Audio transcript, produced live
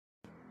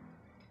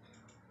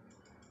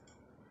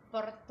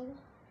Pt.2.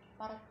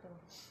 Pt.2.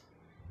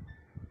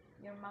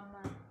 Your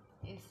mama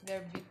is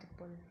very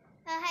beautiful.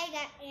 Oh, hi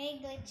guys. Hey,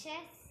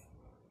 glitches.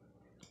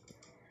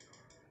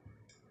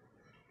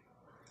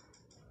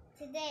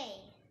 Today,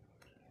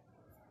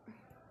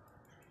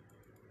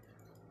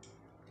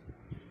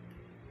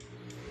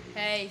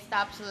 Hey,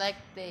 stop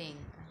selecting.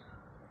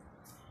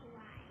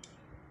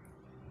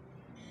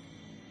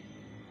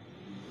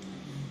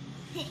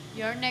 why?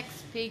 Your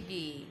next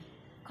Piggy.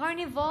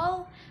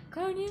 Carnival?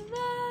 Carnival!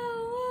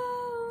 Whoa,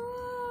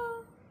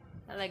 whoa.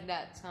 I like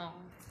that song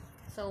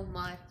so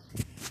much.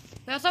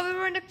 I thought we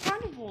were in the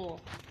carnival.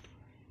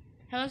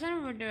 Hello,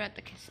 son, we're there at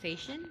the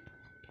station.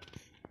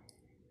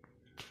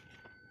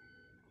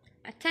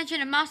 Attention,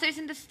 the master is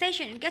in the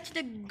station. Get to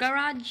the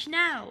garage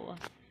now.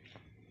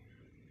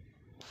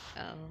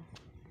 Oh.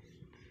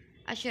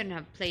 I shouldn't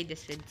have played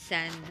this with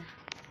sand.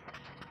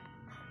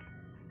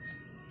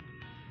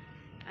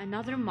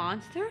 Another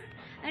monster?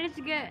 I need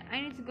to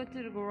go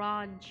to the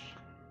garage.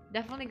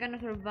 Definitely gonna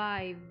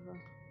survive.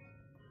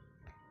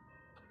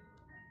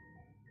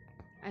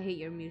 I hate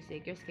your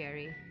music. You're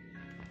scary.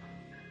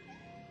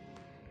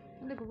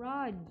 In the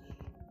garage.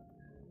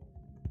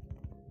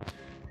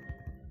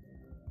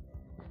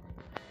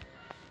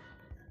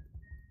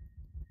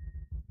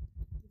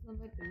 This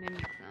sounds like the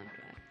Mimic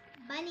soundtrack.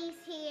 Bunny's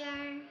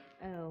here.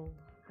 Oh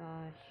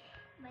gosh.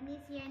 Bunny's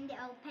here in the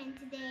open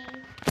today.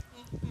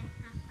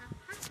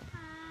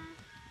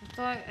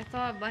 I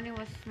thought Bunny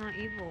was not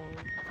evil.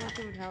 I thought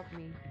she would help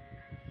me.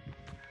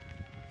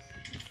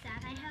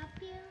 That I help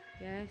you?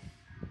 Yes.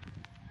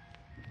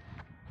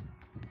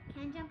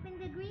 Can't jump in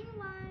the green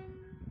one.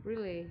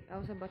 Really? I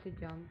was about to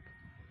jump.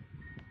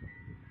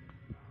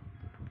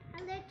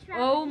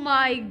 Oh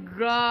my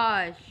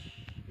gosh.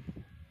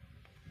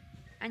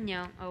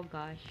 Annyeong. Oh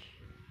gosh.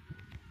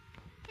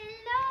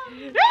 Hello,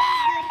 good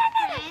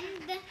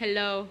friend.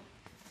 Hello.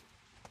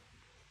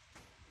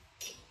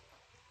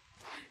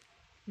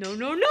 No,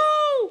 no,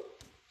 no!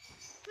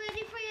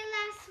 Ready for your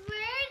last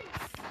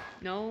words?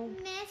 No.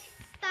 Miss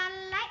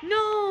Starlight?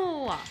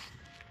 No!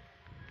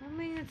 I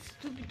mean, it's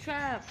stupid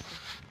trap.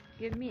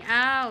 Get me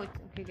out.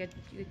 Okay, get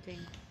you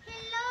thing.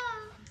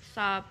 Hello.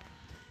 Stop.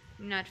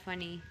 You're not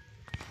funny.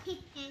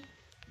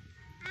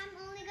 I'm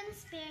only gonna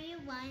spare you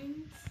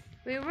once.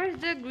 Wait, where's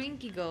the green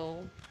key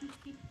go?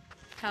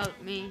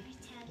 Help me. I'll never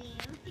tell you.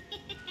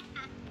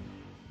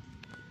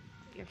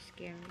 You're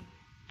scary.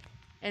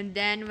 And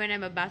then when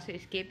I'm about to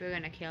escape, you're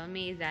gonna kill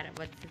me. Is that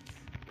what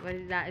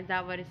is that? Is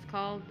that what it's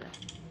called?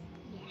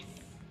 Yes.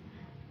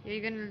 You're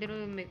gonna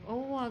literally make.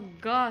 Oh my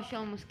gosh! You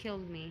almost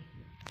killed me.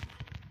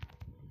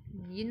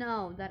 You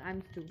know that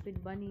I'm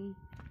stupid, Bunny.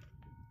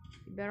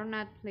 You better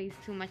not place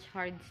too much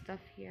hard stuff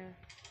here.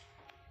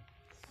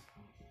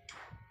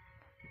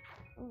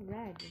 Oh,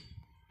 red.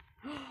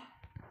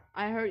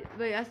 I heard.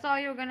 Wait, I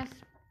thought you were gonna.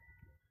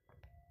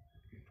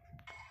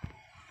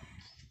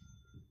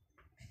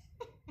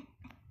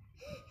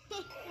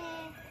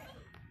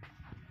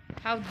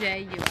 How dare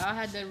you? I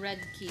had the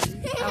red key.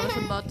 I was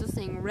about to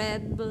sing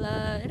red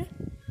blood.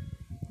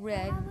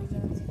 Red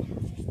blood.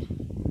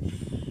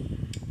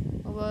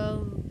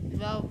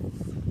 Well,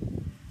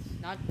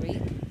 not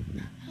great.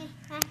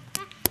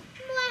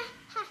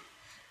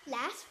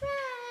 Last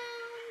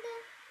round.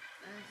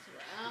 Last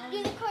round.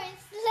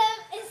 Unicorn's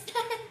love is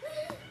done.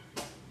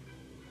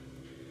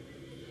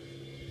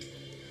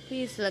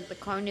 Please select the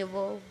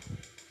carnival.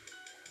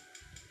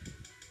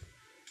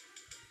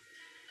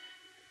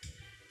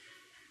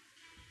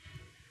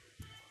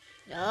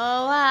 No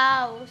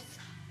house.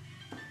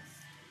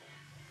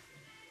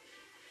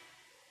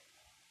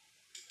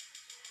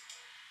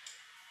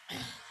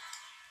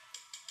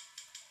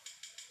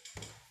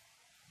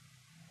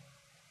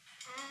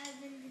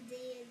 I've been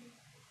dead.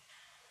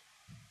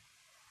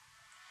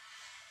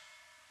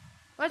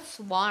 What's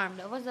swarm?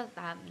 What does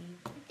that mean?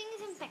 I think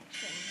it's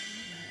infection.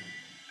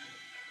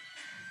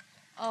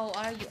 Oh,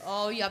 are you?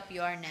 Oh, yup,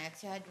 you are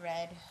next. You had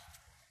red.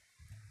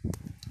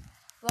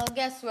 Well,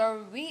 guess where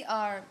we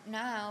are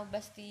now,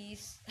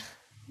 besties.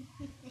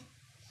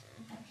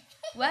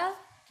 Well,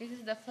 this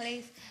is the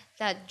place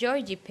that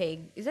Georgie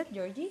Pig, is that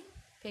Georgie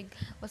Pig,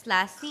 was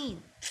last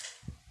seen.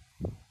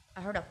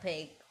 I heard a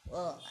pig.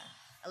 Ugh,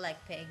 I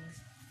like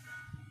pigs.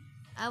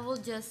 I will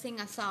just sing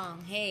a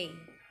song. Hey,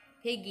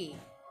 Piggy.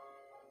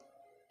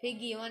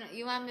 Piggy, you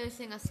want me to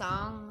sing a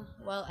song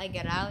while I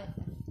get out?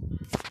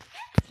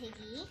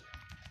 Piggy?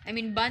 I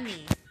mean,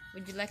 Bunny.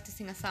 Would you like to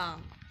sing a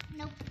song?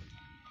 Nope.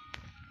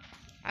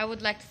 I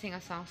would like to sing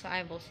a song, so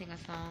I will sing a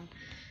song.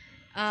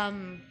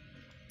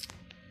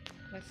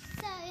 Let's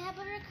So, you have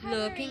a recovery.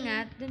 Looking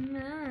at the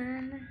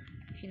moon.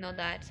 If you know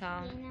that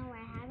song. Do you know where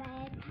I have an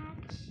eye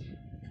patch?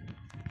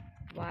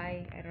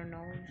 Why? I don't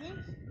know.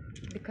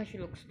 This? Because you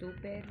look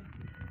stupid.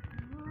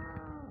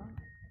 Oh.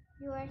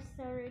 You are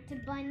so rude to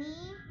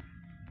Bunny.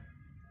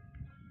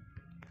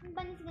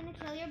 Bunny's gonna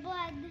kill your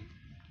blood.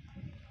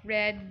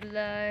 Red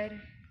blood.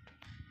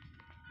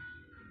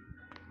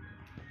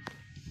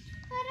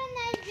 What a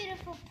nice,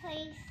 beautiful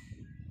place.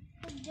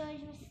 But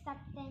George was stuck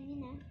then, you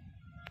know.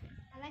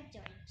 I like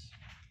George.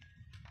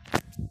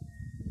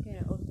 Okay,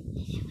 open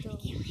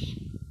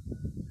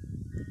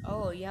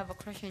Oh, you have a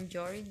crush on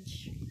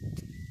George?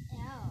 Ew.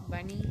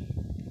 Bunny?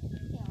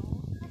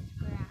 Ew. That's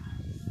gross.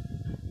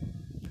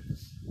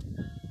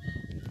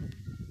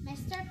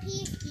 Mr. P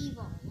is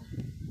evil.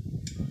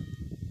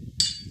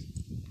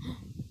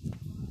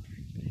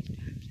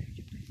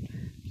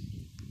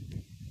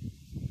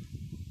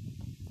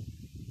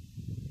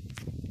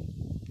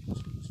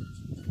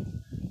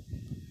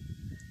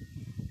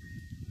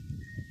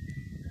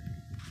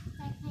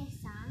 Like my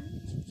son?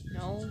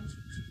 No.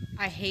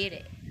 I hate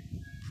it.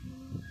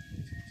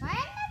 Why am I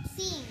not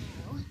seeing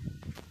you?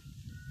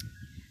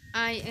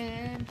 I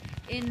am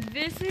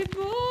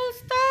invisible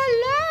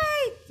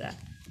starlight.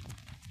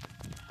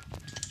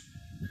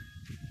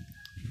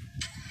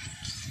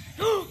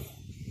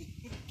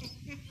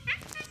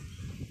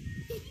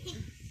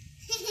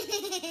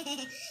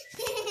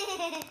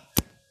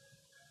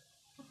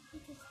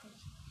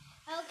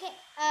 Okay,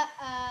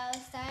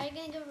 Star, you're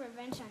gonna do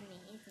revenge on me,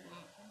 isn't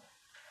it?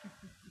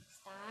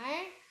 Star?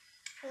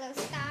 Hello,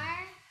 Star?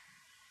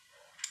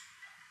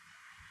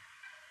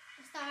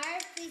 Star,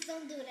 please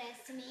don't do this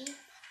to me.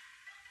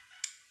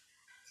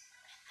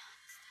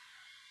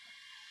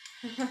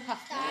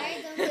 Star,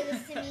 don't do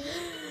this to me.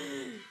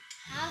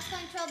 House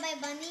controlled by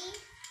Bunny.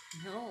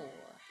 No,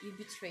 you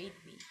betrayed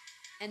me.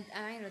 And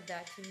I know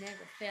that you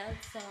never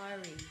felt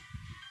sorry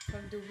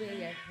from the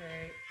way I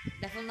heard.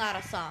 That's not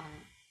a song.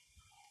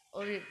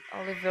 Oliver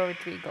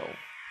Rodrigo.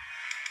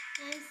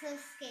 I'm so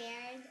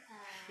scared.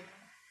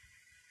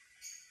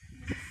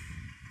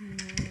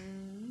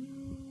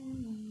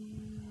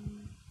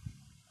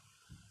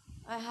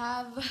 I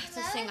have to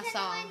Hello, sing a is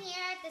song. anyone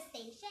here at the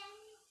station?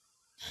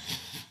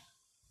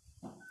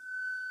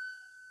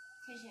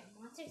 There's your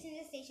monsters in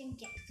the station.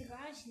 Get to the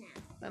garage now.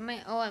 I'm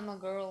a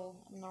girl.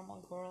 I'm a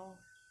normal girl.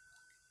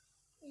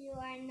 You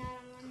are not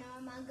a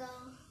normal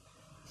girl.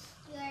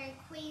 You are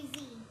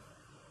crazy.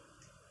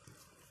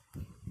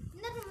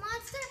 Not a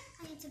monster.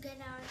 I need to get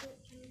out of it.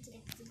 I need to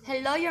get to the garage.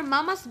 Hello, your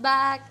mama's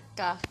back.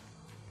 Hi,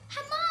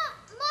 Mom,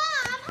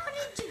 how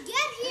did you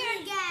get here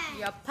again?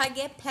 You're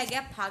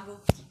pago.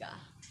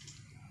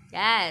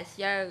 Yes,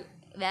 you're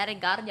very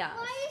gorgeous. Why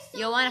are you so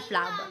You want a mean,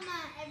 flower?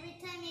 Mama? Every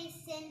time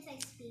I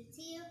speak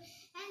to you,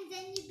 and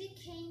then you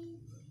became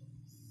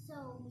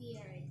so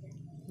weird.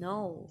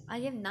 No, I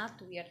am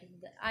not weird.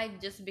 I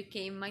just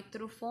became my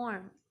true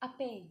form, a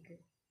pig.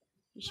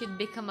 You should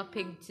become a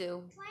pig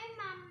too. Why,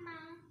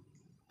 Mama?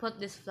 Put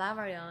this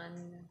flower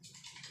on.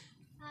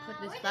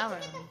 Put this Where flower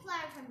did you get on. the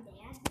flower from,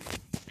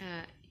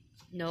 Dad?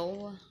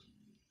 No,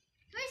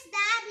 Where's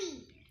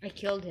Daddy? I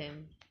killed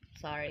him.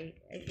 Sorry,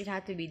 it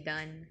had to be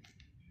done.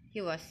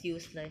 He was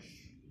useless,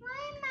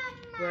 Why,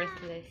 Mama?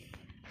 worthless.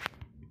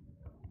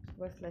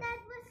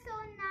 That was so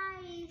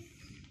nice.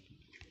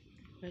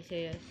 I'm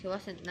serious. He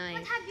wasn't nice.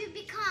 What have you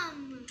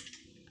become?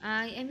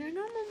 I am your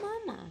normal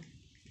mama.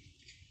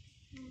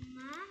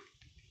 Mama?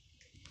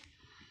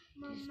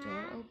 This door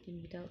Mama? open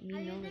without me Are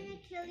you knowing. gonna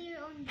kill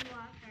your own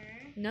daughter?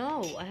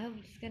 No, I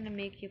am just gonna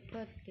make you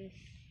put this.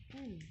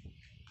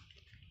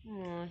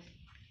 Oh,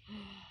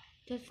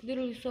 that's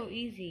literally so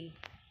easy.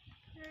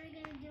 What are you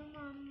gonna do,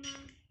 Mama?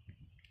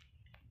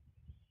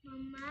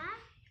 Mama?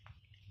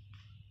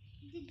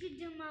 Did you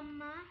do,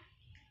 Mama?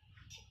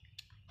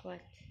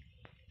 What?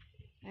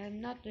 I am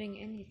not doing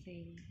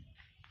anything.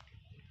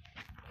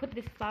 Put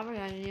this flower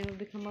on and you will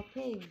become a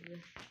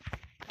pig.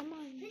 Come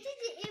on. Where did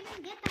you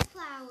even get that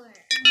flower?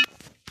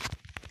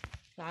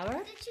 Flower?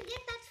 Where did you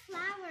get that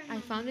flower, Mama?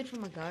 I found it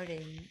from a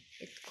garden.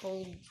 It's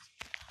called,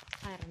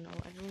 I don't know,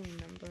 I don't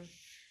remember.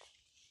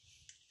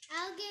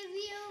 I'll give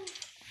you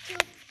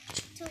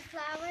two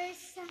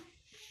flowers.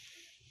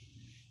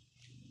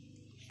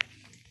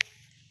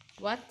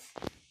 What?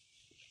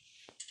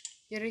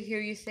 Did I hear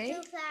you say?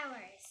 2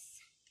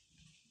 flowers.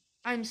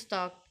 I'm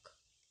stuck.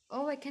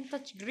 Oh, I can't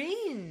touch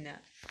green.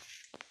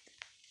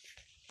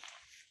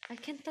 I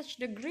can't touch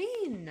the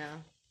green.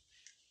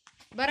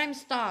 But I'm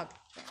stuck.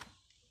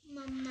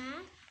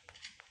 Mama,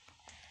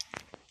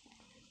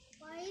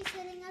 why are you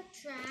setting up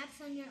traps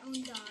on your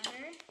own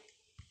daughter?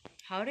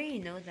 How do you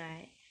know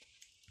that?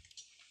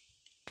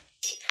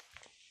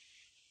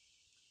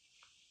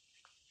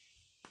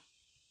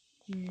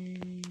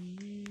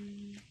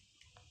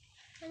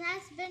 It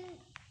has been...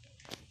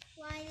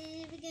 Why did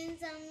you begin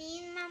so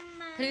mean,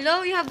 Mama?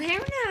 Hello, you have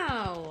hair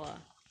now.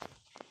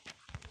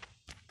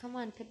 Come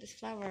on, put this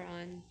flower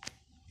on.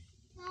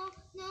 No,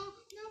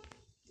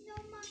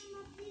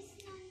 Mama, please,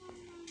 no.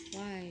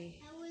 Why?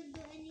 I will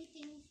do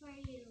anything for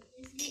you.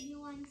 Just give me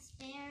one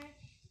spare,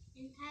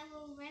 and I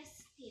will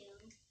rescue.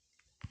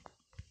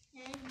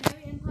 That is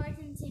very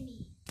important to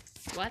me.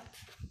 What?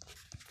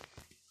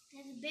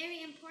 That's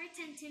very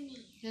important to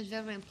me. It's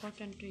very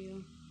important to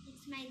you.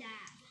 It's my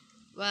dad.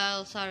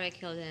 Well, sorry I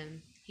killed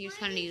him. He was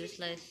kind of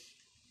useless.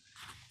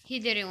 He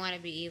didn't want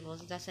to be evil,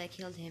 so that's why I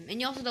killed him. And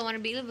you also don't want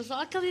to be evil, so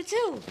I'll kill you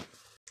too.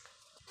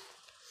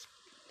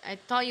 I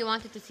thought you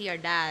wanted to see your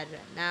dad.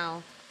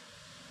 Now,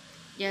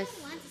 yes. I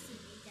don't want to see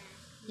my dad.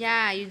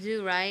 Yeah, you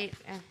do, right?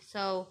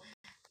 So,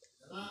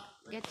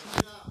 get to...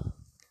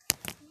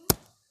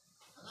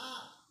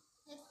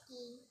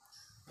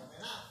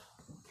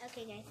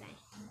 Okay, guys,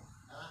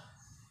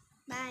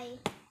 bye.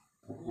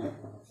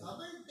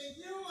 Bye.